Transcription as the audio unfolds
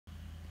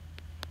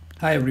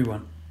Hi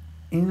everyone.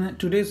 In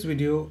today's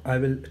video, I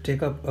will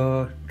take up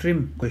a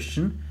trim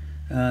question.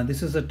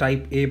 This is a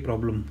type A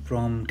problem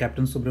from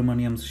Captain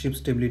Subramaniam's ship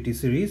stability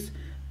series,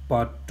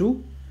 part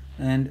 2.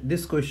 And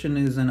this question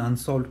is an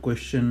unsolved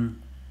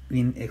question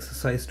in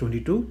exercise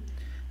 22.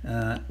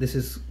 This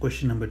is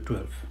question number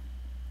 12.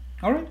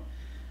 All right.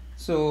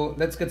 So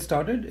let's get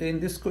started. In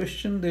this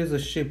question, there is a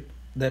ship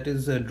that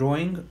is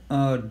drawing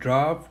a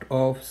draft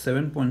of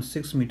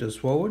 7.6 meters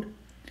forward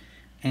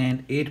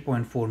and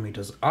 8.4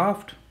 meters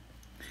aft.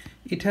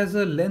 It has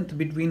a length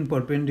between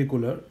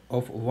perpendicular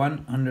of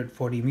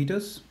 140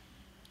 meters.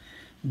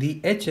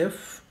 The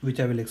HF, which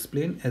I will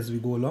explain as we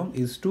go along,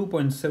 is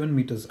 2.7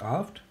 meters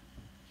aft.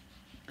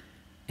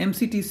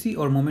 MCTC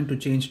or moment to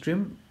change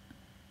trim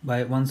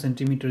by 1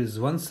 centimeter is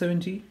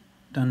 170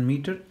 ton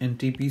meter and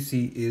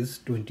TPC is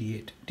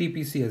 28.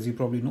 TPC, as you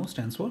probably know,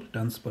 stands for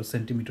tons per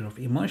centimeter of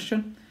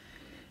immersion.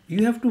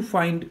 You have to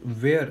find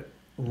where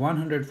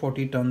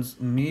 140 tons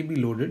may be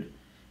loaded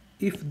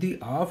if the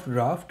aft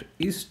draft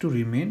is to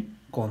remain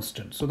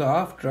constant. So the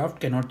aft draft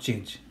cannot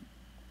change,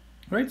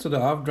 right? So the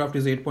aft draft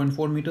is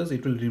 8.4 meters,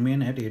 it will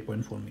remain at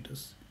 8.4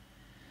 meters.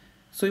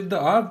 So if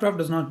the aft draft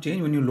does not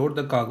change when you load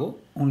the cargo,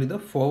 only the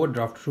forward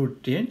draft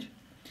should change.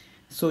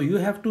 So you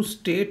have to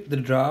state the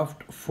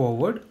draft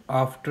forward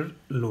after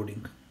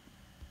loading.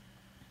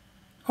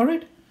 All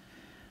right.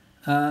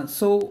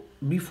 So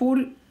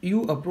before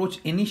you approach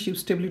any ship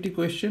stability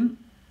question,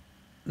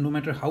 no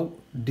matter how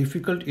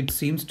difficult it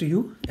seems to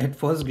you at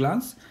first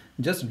glance,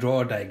 just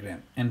draw a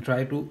diagram and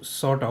try to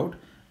sort out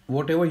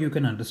whatever you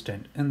can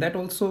understand. And that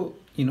also,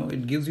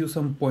 it gives you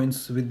some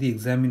points with the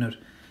examiner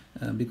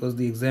because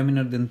the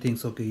examiner then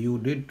thinks, okay, you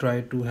did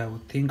try to have a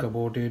think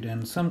about it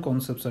and some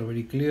concepts are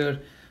very clear,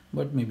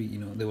 but maybe,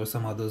 there were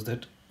some others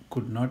that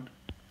could not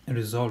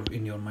resolve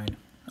in your mind.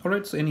 All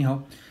right. So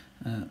anyhow,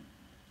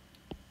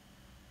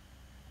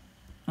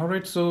 all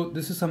right. So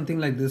this is something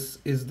like this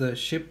is the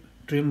ship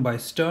trim by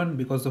stern,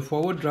 because the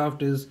forward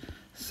draft is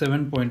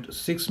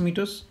 7.6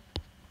 meters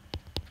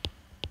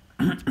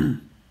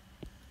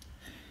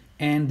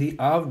and the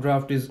aft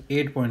draft is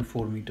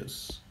 8.4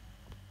 meters.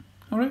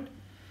 All right.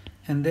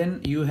 And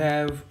then you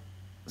have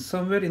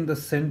somewhere in the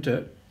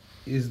center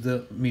is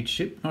the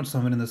midship, not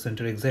somewhere in the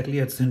center, exactly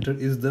at center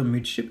is the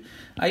midship.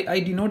 I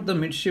denote the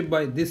midship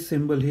by this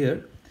symbol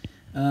here,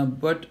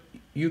 but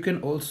you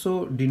can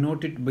also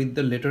denote it with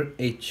the letter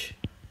H.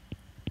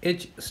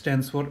 H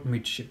stands for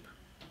midship.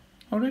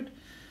 All right.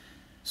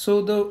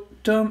 So the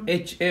term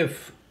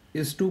HF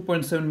is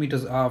 2.7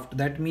 meters aft.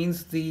 That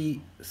means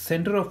the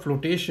center of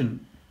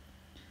flotation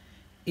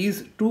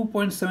is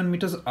 2.7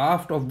 meters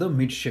aft of the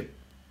midship.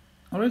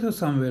 All right. So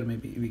somewhere,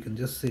 maybe we can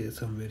just say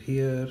somewhere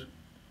here.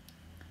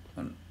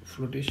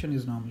 Flotation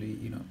is normally,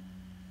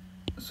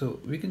 so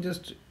we can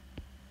just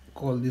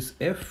call this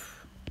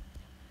F,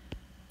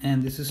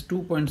 and this is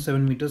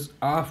 2.7 meters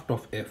aft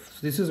of F.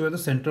 So this is where the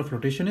center of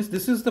flotation is.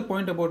 This is the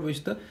point about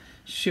which the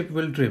ship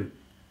will trim.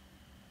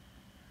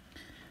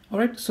 All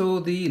right, so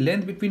the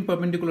length between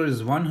perpendicular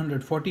is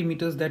 140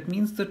 meters. That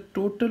means the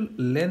total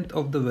length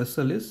of the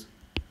vessel is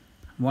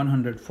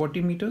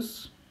 140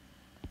 meters.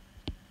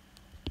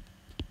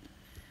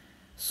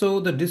 So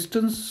the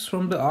distance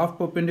from the aft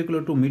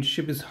perpendicular to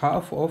midship is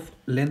half of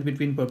length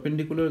between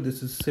perpendicular.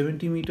 This is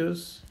 70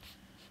 meters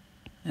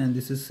and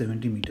this is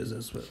 70 meters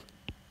as well.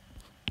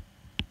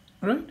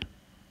 All right.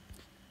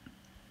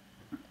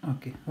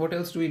 Okay, what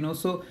else do we know?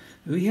 So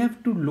we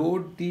have to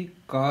load the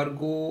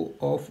cargo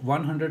of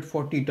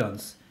 140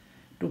 tons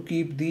to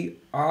keep the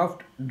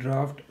aft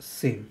draft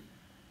same,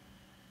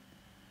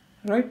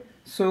 right?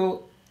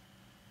 So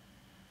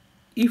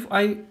if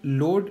I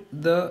load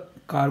the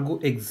cargo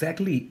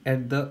exactly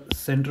at the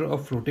center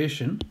of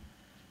flotation,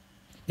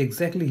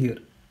 exactly here,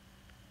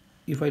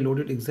 if I load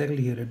it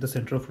exactly here at the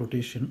center of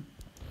flotation,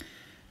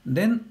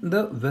 then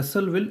the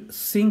vessel will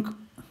sink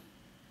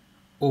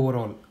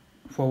overall.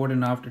 Forward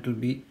and aft, it will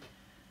be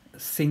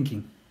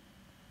sinking,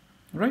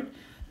 right?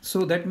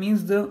 So that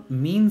means the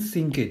mean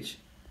sinkage,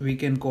 we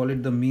can call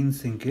it the mean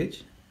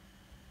sinkage,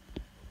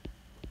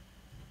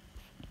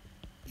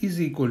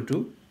 is equal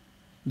to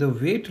the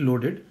weight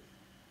loaded.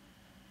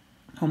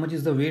 How much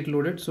is the weight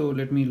loaded? So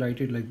let me write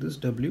it like this: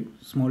 W,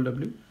 small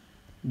w,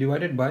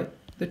 divided by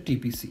the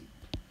TPC.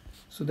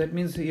 So that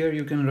means here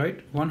you can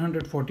write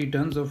 140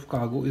 tons of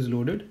cargo is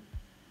loaded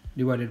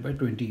divided by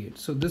 28.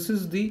 So this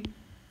is the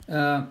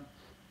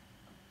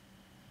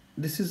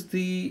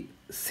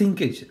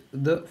sinkage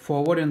the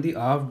forward and the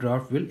aft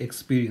draft will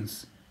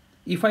experience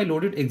if I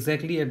load it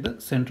exactly at the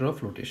center of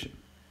flotation.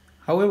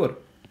 However,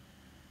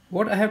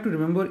 what I have to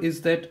remember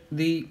is that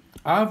the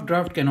aft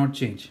draft cannot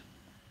change.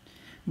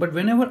 But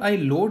whenever I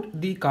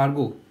load the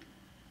cargo,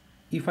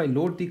 if I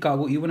load the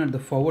cargo even at the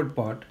forward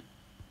part,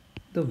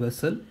 the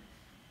vessel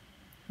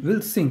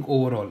will sink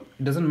overall.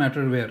 It doesn't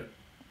matter where.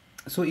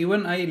 So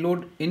even I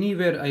load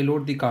anywhere I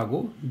load the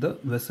cargo, the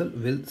vessel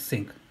will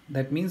sink.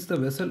 That means the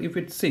vessel, if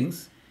it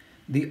sinks,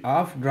 the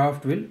aft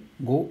draft will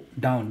go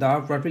down. The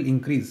aft draft will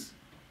increase.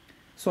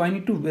 So I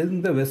need to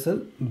bring the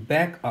vessel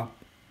back up,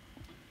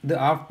 the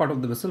aft part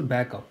of the vessel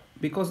back up.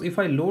 because if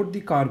I load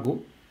the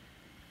cargo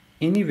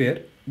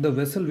anywhere, the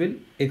vessel will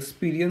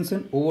experience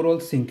an overall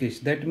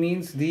sinkage. That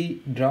means the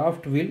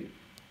draft will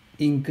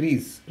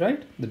increase,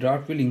 right? The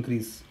draft will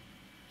increase.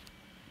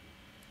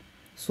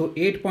 So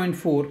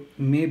 8.4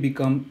 may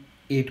become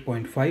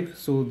 8.5.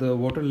 So the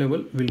water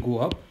level will go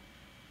up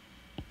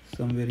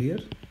somewhere here,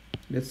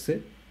 let's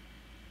say.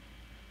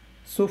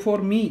 So for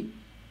me,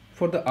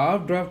 for the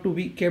aft draft to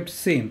be kept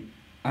same,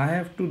 I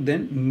have to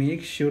then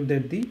make sure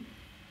that the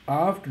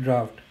aft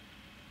draft,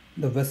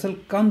 the vessel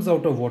comes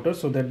out of water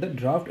so that the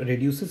draft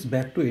reduces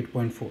back to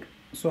 8.4.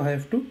 So I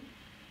have to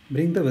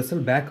bring the vessel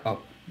back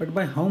up. But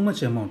by how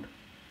much amount?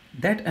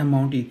 That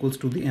amount equals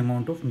to the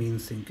amount of mean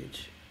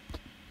sinkage.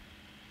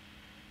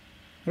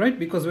 Right?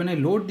 Because when I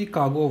load the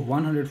cargo of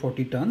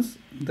 140 tons,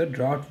 the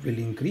draft will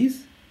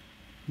increase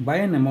by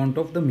an amount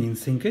of the mean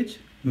sinkage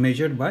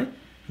measured by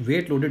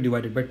weight loaded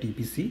divided by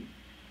TPC.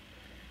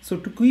 So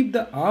to keep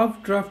the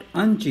aft draft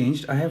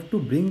unchanged, I have to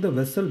bring the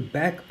vessel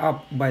back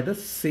up by the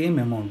same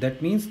amount.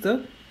 That means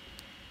the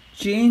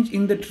change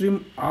in the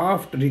trim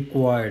aft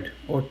required,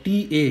 or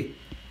TA,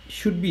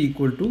 should be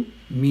equal to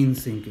mean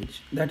sinkage.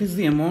 That is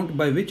the amount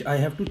by which I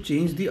have to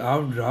change the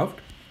aft draft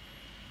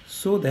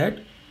so that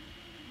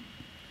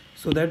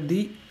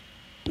the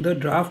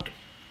draft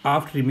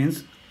aft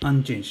remains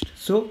unchanged.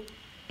 So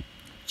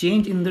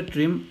change in the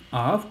trim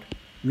aft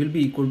will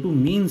be equal to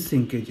mean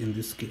sinkage in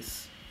this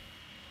case.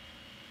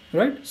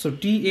 Right? So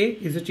TA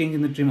is a change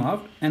in the trim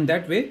aft, and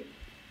that way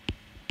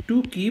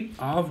to keep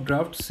aft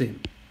draft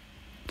same.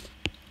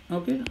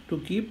 Okay, to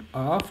keep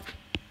aft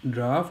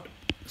draft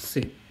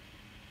same.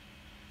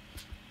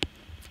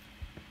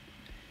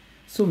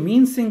 So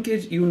mean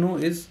sinkage, you know,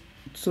 is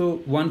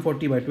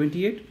 140 by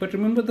 28. But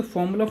remember, the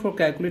formula for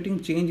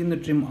calculating change in the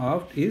trim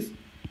aft is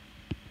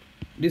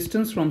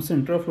distance from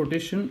center of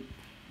rotation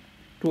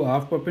to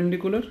aft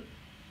perpendicular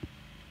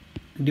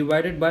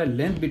divided by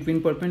length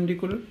between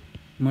perpendicular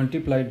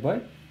multiplied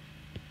by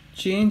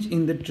change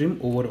in the trim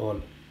overall.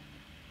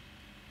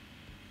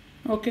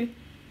 Okay.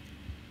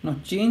 Now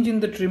change in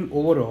the trim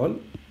overall,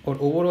 or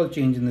overall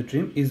change in the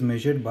trim, is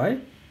measured by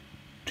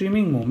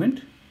trimming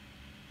moment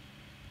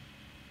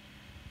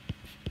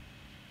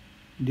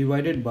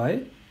divided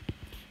by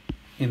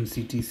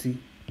MCTC.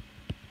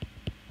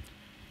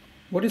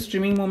 What is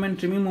trimming moment?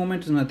 Trimming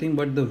moment is nothing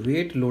but the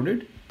weight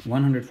loaded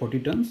 140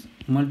 tons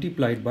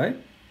multiplied by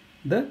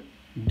the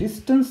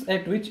distance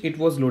at which it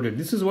was loaded.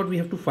 This is what we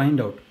have to find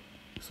out.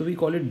 So we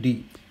call it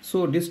D.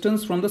 So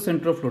distance from the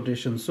center of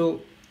flotation.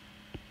 So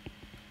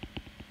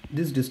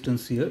this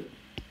distance here,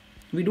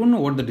 we don't know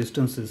what the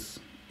distance is.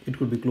 It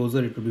could be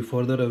closer, it could be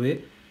further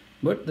away,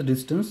 but the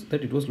distance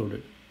that it was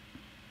loaded.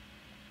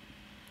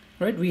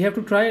 Right? We have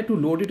to try to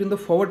load it in the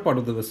forward part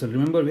of the vessel.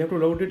 Remember, we have to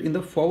load it in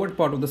the forward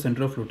part of the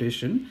center of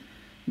flotation,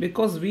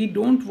 because we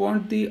don't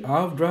want the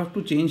aft draft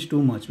to change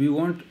too much. We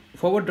want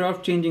forward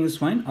draft changing is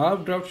fine.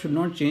 Aft draft should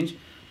not change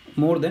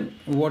more than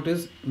what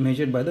is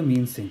measured by the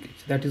mean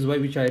sinkage. That is why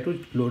we try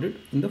to load it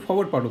in the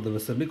forward part of the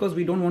vessel, because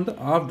we don't want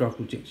the aft draft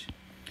to change.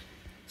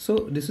 So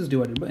this is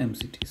divided by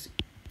MCTC.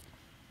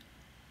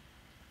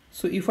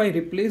 So if I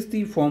replace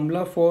the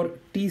formula for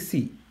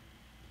TC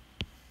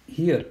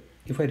here,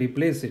 if I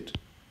replace it,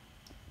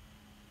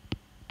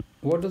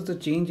 what does the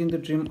change in the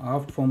trim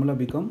aft formula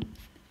become?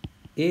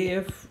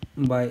 AF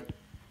by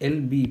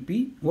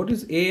LBP. What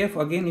is AF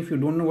again? If you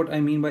don't know what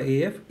I mean by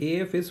AF,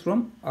 AF is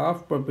from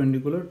aft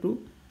perpendicular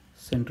to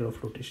center of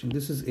flotation.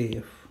 This is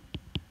AF.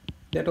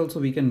 That also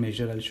we can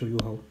measure. I'll show you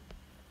how.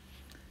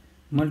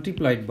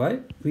 Multiplied by,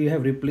 we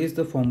have replaced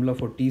the formula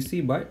for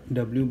TC by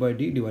W by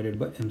D divided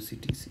by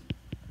MCTC.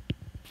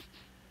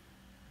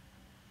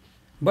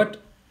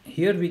 But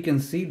here we can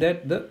see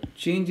that the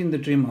change in the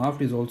trim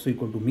aft is also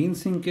equal to mean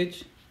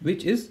sinkage,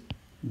 which is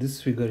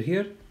this figure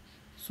here.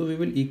 So we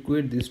will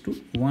equate this to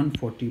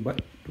 140 by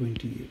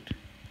 28.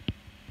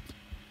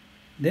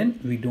 Then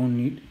we don't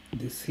need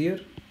this here.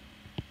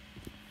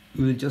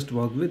 We will just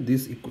work with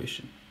this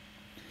equation.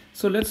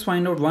 So let's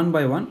find out one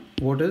by one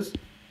what is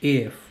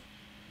AF.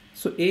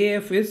 So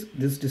AF is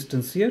this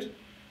distance here.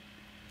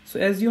 So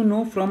as you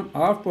know, from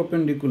aft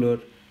perpendicular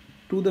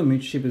to the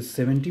midship is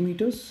 70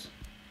 meters.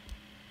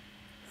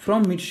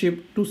 From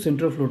midship to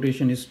center of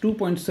flotation is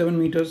 2.7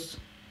 meters.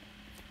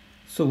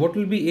 So what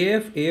will be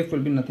AF? AF will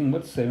be nothing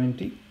but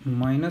 70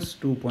 minus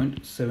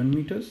 2.7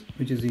 meters,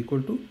 which is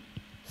equal to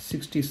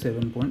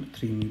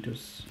 67.3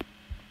 meters.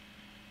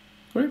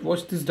 Alright,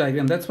 watch this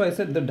diagram. That's why I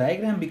said the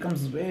diagram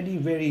becomes very,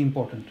 very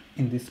important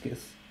in this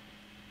case.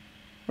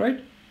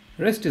 Right?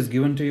 Rest is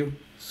given to you.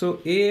 So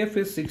AF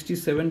is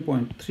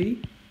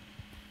 67.3.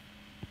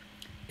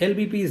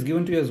 LBP is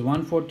given to you as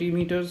 140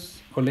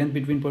 meters, or length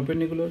between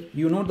perpendicular.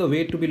 You know the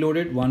weight to be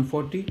loaded,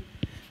 140.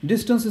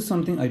 Distance is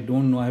something I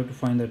don't know. I have to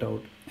find that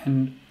out.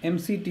 And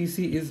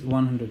MCTC is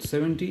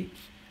 170.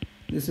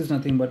 This is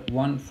nothing but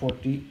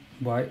 140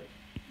 by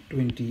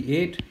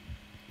 28.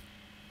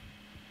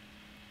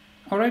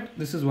 Alright,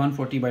 this is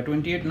 140 by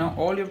 28. Now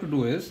all you have to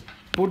do is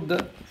put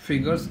the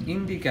figures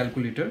in the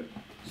calculator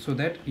so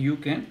that you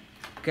can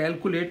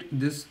calculate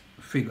this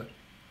figure.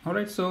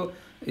 Alright, so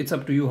It's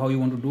up to you how you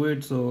want to do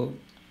it. So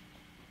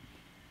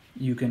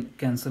you can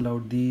cancel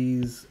out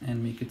these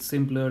and make it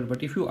simpler.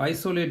 But if you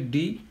isolate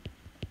D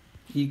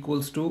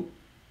equals to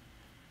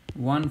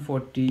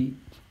 140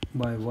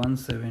 by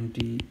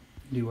 170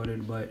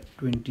 divided by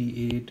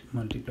 28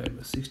 multiplied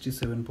by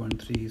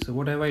 67.3. So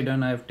what have I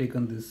done? I have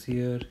taken this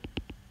here,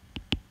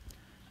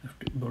 I have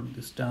brought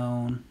this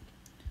down.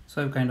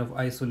 So I've kind of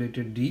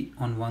isolated D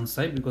on one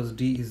side because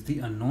D is the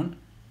unknown,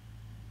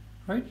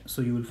 right?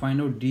 So you will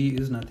find out D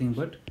is nothing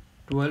but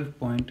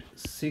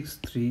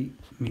 12.63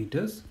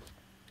 meters,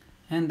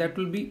 and that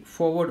will be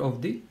forward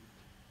of the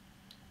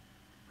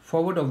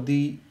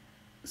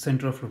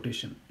center of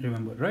rotation,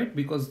 remember, right?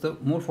 Because the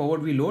more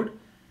forward we load,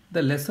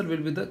 the lesser will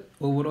be the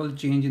overall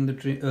change in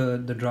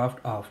the draft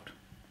aft.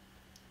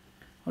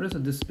 Alright, so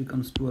this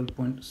becomes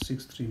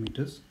 12.63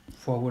 meters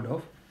forward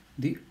of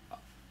the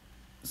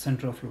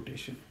center of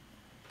rotation.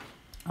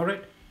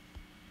 Alright,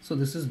 so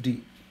this is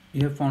D.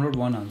 You have found out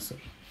one answer.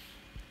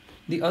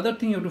 The other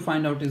thing you have to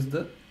find out is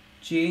the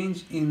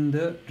change in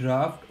the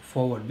draft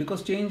forward,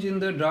 because change in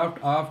the draft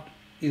aft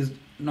is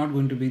not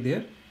going to be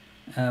there.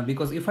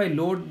 Because if I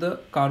load the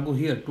cargo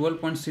here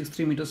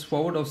 12.63 meters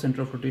forward of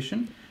center of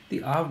rotation,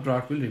 the aft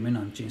draft will remain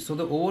unchanged. So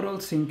the overall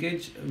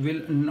sinkage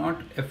will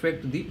not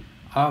affect the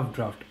aft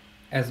draft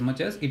as much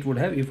as it would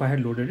have if I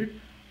had loaded it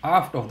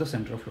aft of the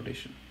center of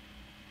rotation.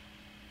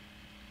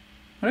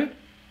 Right?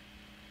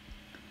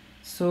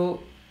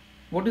 So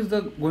what is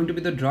going to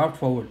be the draft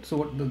forward?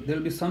 So there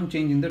will be some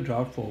change in the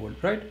draft forward,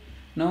 right?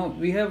 Now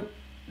we have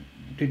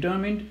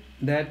determined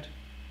that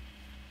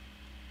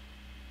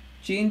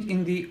change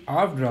in the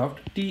aft draft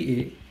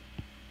TA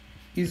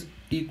is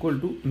equal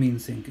to mean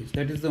sinkage.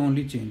 That is the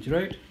only change,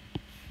 right?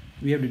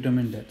 We have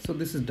determined that. So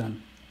this is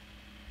done.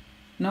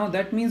 Now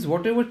that means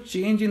whatever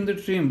change in the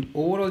trim,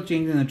 overall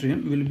change in the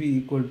trim will be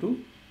equal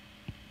to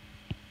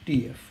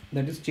TF.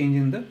 That is change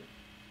in the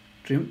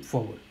trim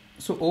forward.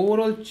 So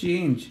overall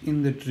change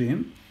in the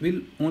trim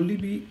will only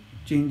be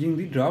changing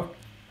the draft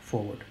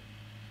forward.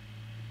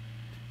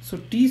 So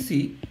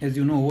TC, as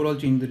you know, overall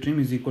change in the trim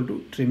is equal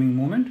to trimming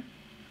moment,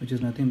 which is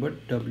nothing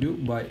but W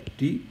by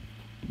T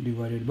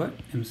divided by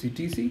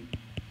MCTC.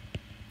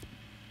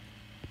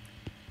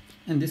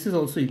 And this is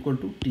also equal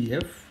to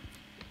TF,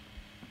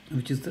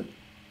 which is the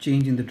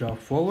change in the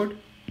draft forward.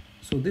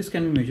 So this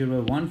can be measured by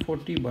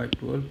 140 by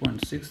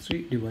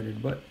 12.63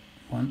 divided by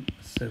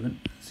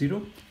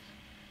 170.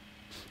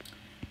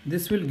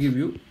 This will give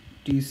you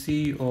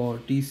TC, or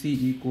TC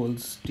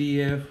equals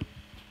TF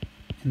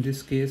in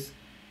this case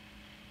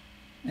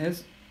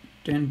as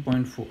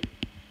 10.4.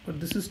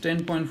 But this is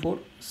 10.4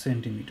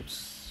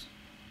 centimeters,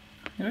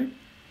 right?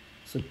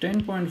 So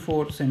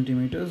 10.4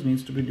 centimeters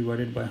needs to be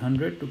divided by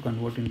 100 to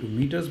convert into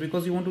meters,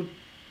 because you want to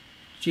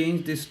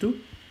change this to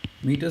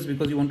meters,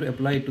 because you want to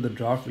apply it to the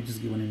draft which is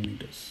given in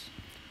meters,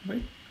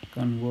 right?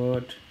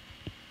 Convert,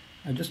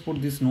 I just put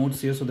these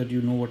notes here so that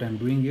you know what I'm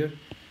doing here,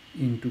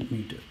 into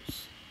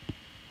meters.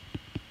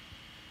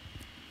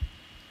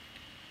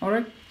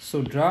 Alright,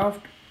 so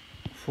draft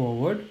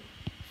forward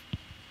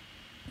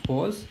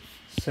was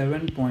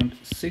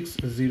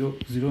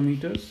 7.600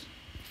 meters,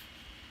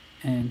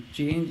 and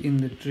change in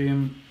the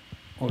trim,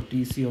 or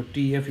TC or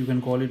TF you can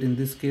call it, in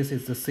this case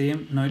it's the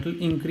same. Now it will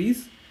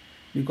increase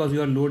because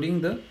you are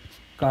loading the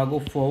cargo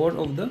forward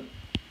of the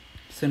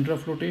center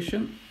of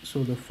rotation.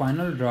 So the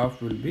final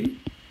draft will be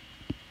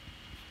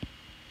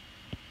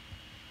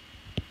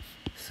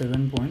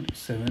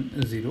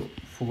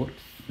 7.704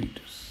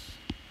 meters.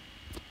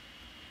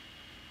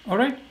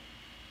 Alright,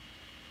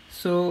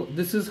 so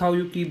this is how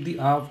you keep the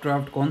aft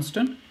draft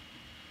constant,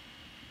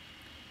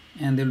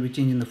 and there will be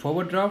change in the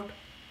forward draft.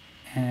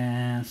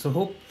 And so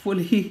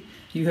hopefully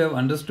you have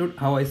understood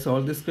how I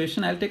solved this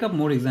question. I'll take up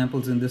more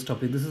examples in this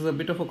topic. This is a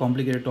bit of a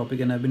complicated topic,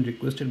 and I've been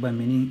requested by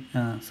many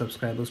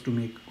subscribers to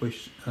make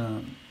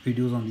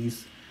videos on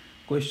these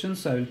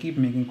questions. So I will keep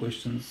making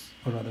questions,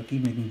 or rather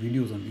keep making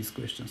videos on these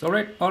questions. All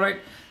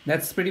right,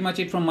 that's pretty much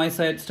it from my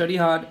side. Study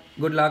hard,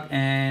 good luck,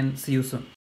 and see you soon.